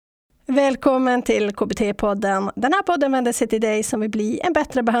Välkommen till KBT-podden. Den här podden vänder sig till dig som vill bli en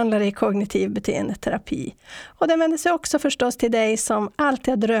bättre behandlare i kognitiv beteendeterapi. Och den vänder sig också förstås till dig som alltid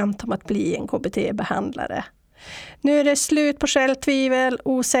har drömt om att bli en KBT-behandlare. Nu är det slut på självtvivel,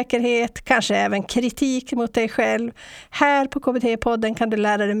 osäkerhet, kanske även kritik mot dig själv. Här på KBT-podden kan du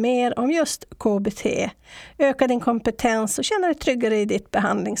lära dig mer om just KBT. Öka din kompetens och känna dig tryggare i ditt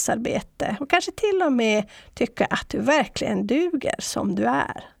behandlingsarbete. Och kanske till och med tycka att du verkligen duger som du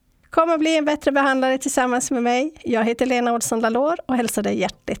är. Kom och bli en bättre behandlare tillsammans med mig. Jag heter Lena Olsson-Lalor och hälsar dig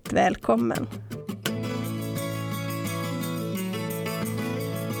hjärtligt välkommen.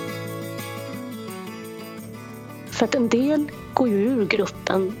 För att en del går ju ur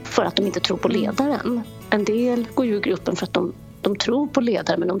gruppen för att de inte tror på ledaren. En del går ju ur gruppen för att de tror på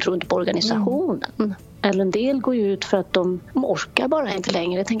ledaren men de tror inte på organisationen. Eller en del går ju ut för att de orkar bara inte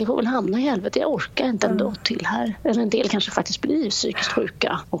längre. Jag tänker, jag får väl hamna i helvete, jag orkar inte ändå till här. Eller en del kanske faktiskt blir psykiskt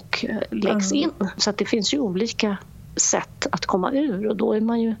sjuka och läggs in. Så att det finns ju olika sätt att komma ur. Och då är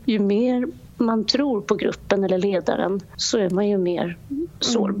man ju mer man tror på gruppen eller ledaren så är man ju mer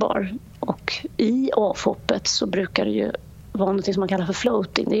sårbar. Och i avhoppet så brukar det ju vara något som man kallar för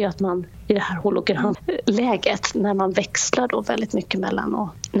floating. Det är ju att man i det här hologramläget när man växlar då väldigt mycket mellan och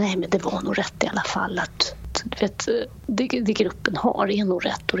nej men det var nog rätt i alla fall att det gruppen har är nog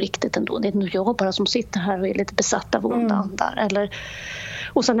rätt och riktigt ändå. Det är nog jag bara som sitter här och är lite besatt av onda andar. Eller,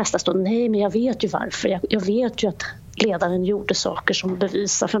 och sen nästa stund, nej men jag vet ju varför. Jag vet ju att ledaren gjorde saker som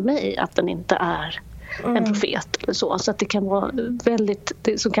bevisar för mig att den inte är en profet eller så. Så att det kan vara väldigt,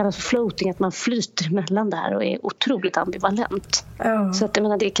 det som kallas för floating, att man flyter emellan där och är otroligt ambivalent. Så att jag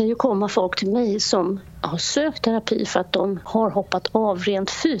menar, det kan ju komma folk till mig som har sökt terapi för att de har hoppat av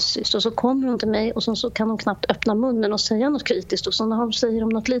rent fysiskt och så kommer de till mig och så kan de knappt öppna munnen och säga något kritiskt och så när de säger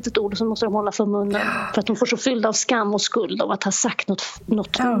något litet ord så måste de hålla för munnen för att de får så fyllda av skam och skuld av att ha sagt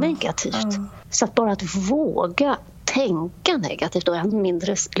något negativt. Så att bara att våga tänka negativt och än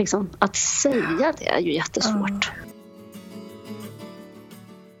mindre liksom, att säga det är ju jättesvårt.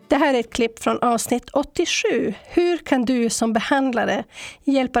 Det här är ett klipp från avsnitt 87. Hur kan du som behandlare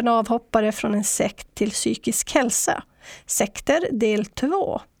hjälpa en avhoppare från en sekt till psykisk hälsa? Sekter del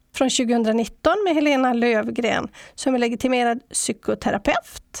 2. Från 2019 med Helena Lövgren som är legitimerad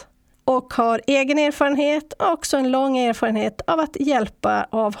psykoterapeut och har egen erfarenhet och också en lång erfarenhet av att hjälpa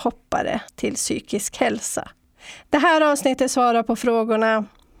avhoppare till psykisk hälsa. Det här avsnittet svarar på frågorna: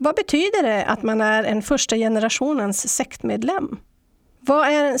 vad betyder det att man är en första generationens sektmedlem? Vad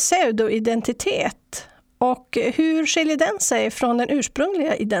är en pseudoidentitet? Och hur skiljer den sig från den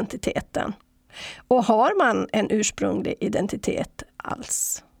ursprungliga identiteten? Och har man en ursprunglig identitet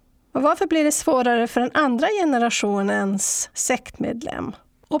alls? Och varför blir det svårare för en andra generationens sektmedlem?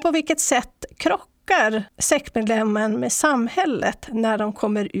 Och på vilket sätt krockar sektmedlemmen med samhället när de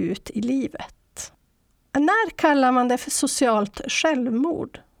kommer ut i livet? När kallar man det för socialt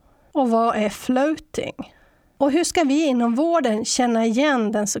självmord? Och vad är floating? Och hur ska vi inom vården känna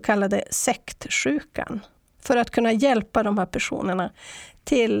igen den så kallade sektsjukan för att kunna hjälpa de här personerna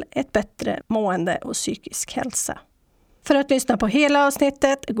till ett bättre mående och psykisk hälsa? För att lyssna på hela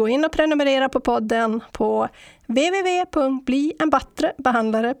avsnittet, gå in och prenumerera på podden på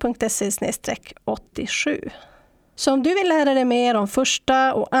www.blienbattrebehandlare.se/87. Så om du vill lära dig mer om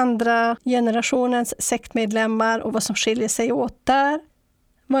första och andra generationens sektmedlemmar och vad som skiljer sig åt där,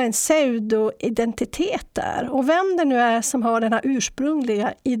 vad en pseudoidentitet är och vem det nu är som har den här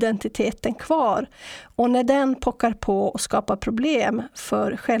ursprungliga identiteten kvar och när den pockar på och skapar problem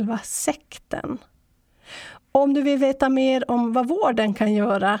för själva sekten. Om du vill veta mer om vad vården kan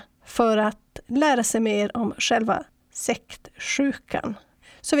göra för att lära sig mer om själva sektsjukan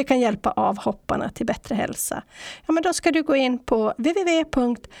så vi kan hjälpa avhopparna till bättre hälsa, ja men då ska du gå in på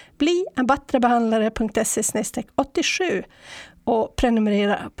www.blienbattrebehandlare.se/87 och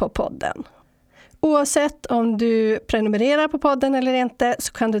prenumerera på podden. Oavsett om du prenumererar på podden eller inte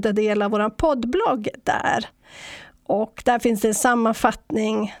så kan du ta del av vår poddblogg där. Och där finns det en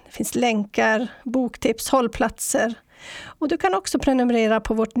sammanfattning, det finns länkar, boktips, hållplatser. Och du kan också prenumerera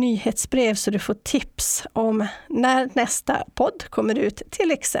på vårt nyhetsbrev så du får tips om när nästa podd kommer ut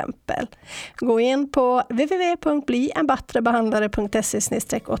till exempel. Gå in på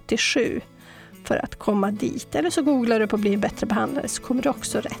www.blienbattrebehandlare.se/87 för att komma dit. Eller så googlar du på Bli en bättre behandlare så kommer du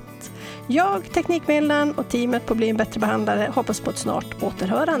också rätt. Jag, Teknikmedlaren och teamet på Bli en bättre behandlare hoppas på ett snart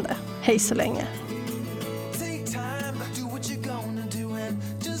återhörande. Hej så länge!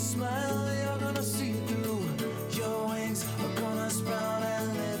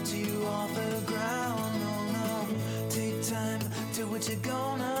 What you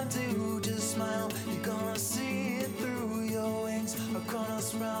gonna do? Just smile. You're gonna see it through. Your wings are gonna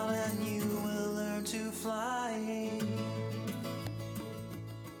sprout. calling you